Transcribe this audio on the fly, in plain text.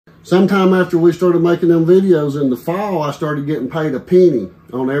sometime after we started making them videos in the fall, I started getting paid a penny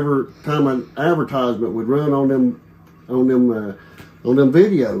on every time an advertisement would run on them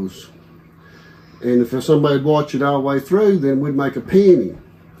videos. And if somebody'd watch it all the way through, then we'd make a penny.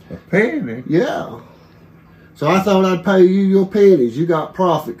 A penny? Yeah. So I thought I'd pay you your pennies. You got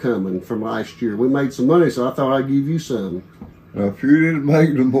profit coming from last year. We made some money, so I thought I'd give you some. Now, if you didn't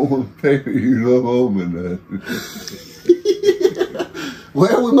make no more than penny, you don't owe me nothing.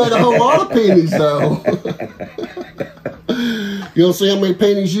 Well, we made a whole lot of pennies, though. You want to see how many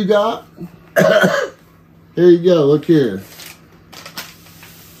pennies you got? Here you go. Look here.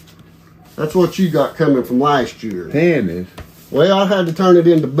 That's what you got coming from last year. Pennies? Well, I had to turn it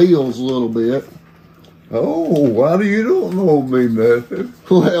into bills a little bit. Oh, why do you don't owe me nothing?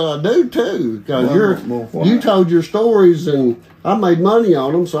 Well, I do too, because you told your stories and I made money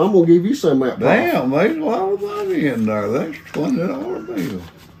on them, so I'm going to give you some of that profit. Damn, there's a lot of money in there. That's $20 bill.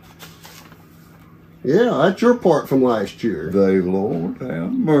 Yeah, that's your part from last year. Dave, Lord,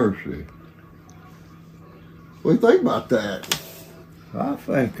 have mercy. What do you think about that? I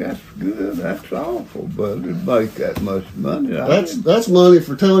think that's good. That's awful, but to make that much money. That's money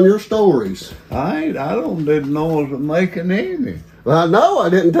for telling your stories. I didn't know I was making any. Well, I know. I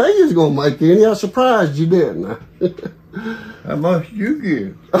didn't tell you was going to make any. I surprised you, didn't I? How much you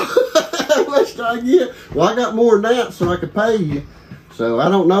get? How much did I get? Well, I got more than that, so I could pay you. So I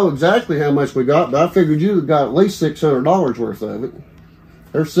don't know exactly how much we got, but I figured you got at least $600 worth of it.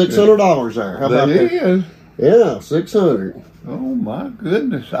 There's $600 there. How about that? Is? Yeah, $600. Oh my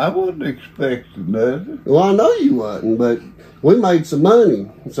goodness, I wasn't expecting nothing. Well, I know you wasn't, but we made some money,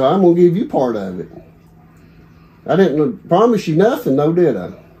 so I'm gonna give you part of it. I didn't promise you nothing, though, did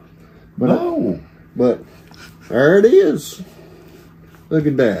I? But no. But there it is. Look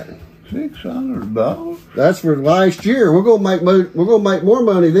at that. $600. That's for last year. We're gonna make more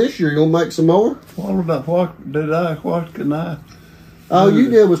money this year. You gonna make some more? What about what can I? All you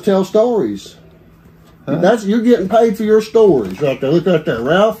did was tell stories. Huh? You're getting paid for your stories right there. Look right there.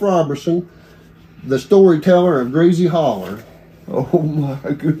 Ralph Robertson, the storyteller of Greasy Holler. Oh my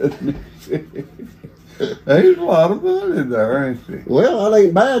goodness. There's a lot of money there, ain't there? Well, it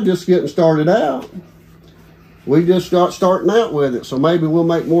ain't bad just getting started out. We just got starting out with it, so maybe we'll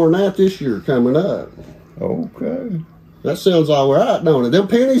make more than that this year coming up. Okay. That sounds all right, don't it? Them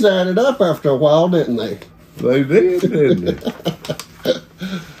pennies added up after a while, didn't they? They did, didn't they?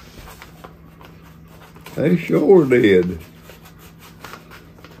 They sure did.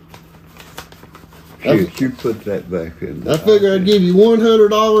 Shit, you put that back in. I figured I'd give you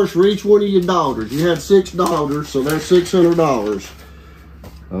 $100 for each one of your daughters. You had 6 daughters, so that's $600.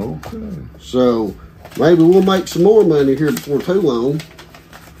 Okay. So maybe we'll make some more money here before too long.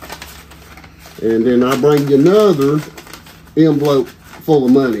 And then I'll bring you another envelope full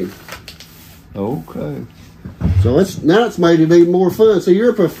of money. Okay. So now it's made it even more fun. So you're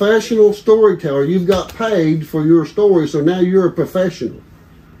a professional storyteller. You've got paid for your story, so now you're a professional.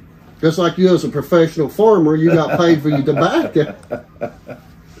 Just like you as a professional farmer, you got paid for your tobacco.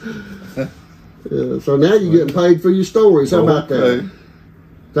 So now you're getting paid for your stories. How about that? Is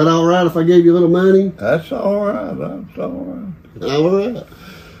that all right if I gave you a little money? That's all right. That's all right. All right.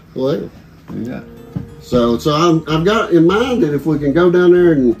 Well. Yeah. So I've got in mind that if we can go down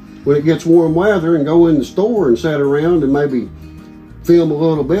there and when it gets warm weather and go in the store and sit around and maybe film a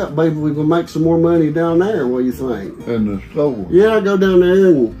little bit, maybe we can make some more money down there. What do you think? In the store? Yeah, go down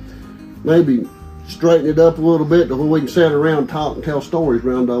there and maybe straighten it up a little bit to where we can sit around, talk, and tell stories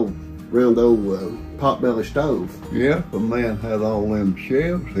around the old potbelly stove. Yeah, if a man had all them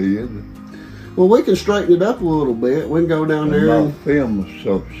shelves here. Well, we can straighten it up a little bit. We can go down there and film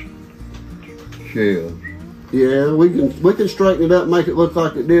some shelves. Yeah, we can straighten it up, make it look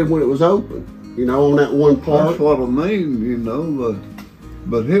like it did when it was open. You know, on that one part. That's what I mean, you know,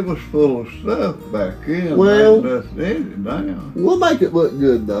 but it was full of stuff back in. Well, we'll make it look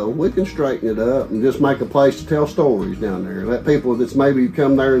good though. We can straighten it up and just make a place to tell stories down there. Let people that's maybe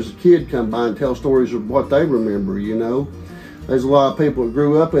come there as a kid come by and tell stories of what they remember, you know. There's a lot of people that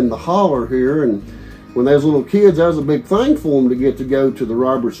grew up in the holler here, and when they was little kids, that was a big thing for them to get to go to the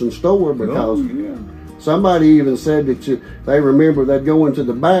Robertson store because somebody even said that they remember they'd go into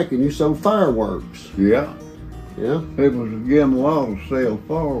the back and you sold fireworks. Yeah. Yeah. It was again law to sell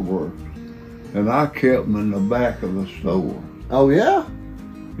fireworks. And I kept them in the back of the store. Oh, yeah?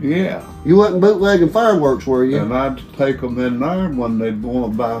 Yeah. You wasn't bootlegging fireworks, were you? And I'd take them in there when they'd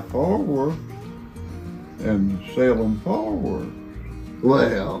want to buy fireworks and sell them fireworks.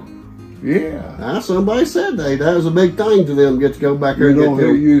 Well. Yeah. Somebody said that was a big thing to them, get to go back there and get them.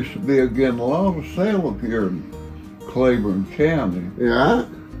 There used to be again a lot of sale up here in Claiborne County. Yeah.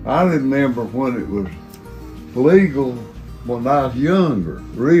 I remember when it was legal when I was younger,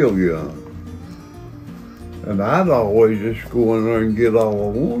 real young. And I'd always just go in there and get all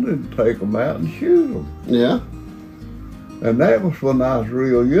I wanted and take them out and shoot them. Yeah. And that was when I was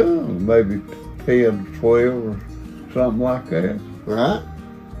real young, maybe 10 or 12 or something like that. Right.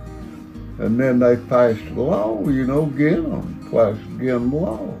 And then they passed a law, you know, against them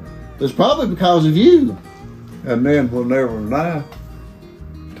law. It's probably because of you. And then whenever I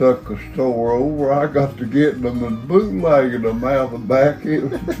took the store over, I got to getting them and bootlegging them out the back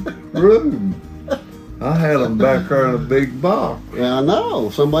of the room. I had them back there in a big box. Yeah, I know.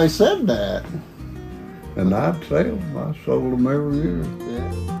 Somebody said that. And I'd sell them. I sold them every year.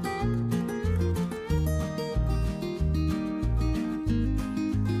 Yeah.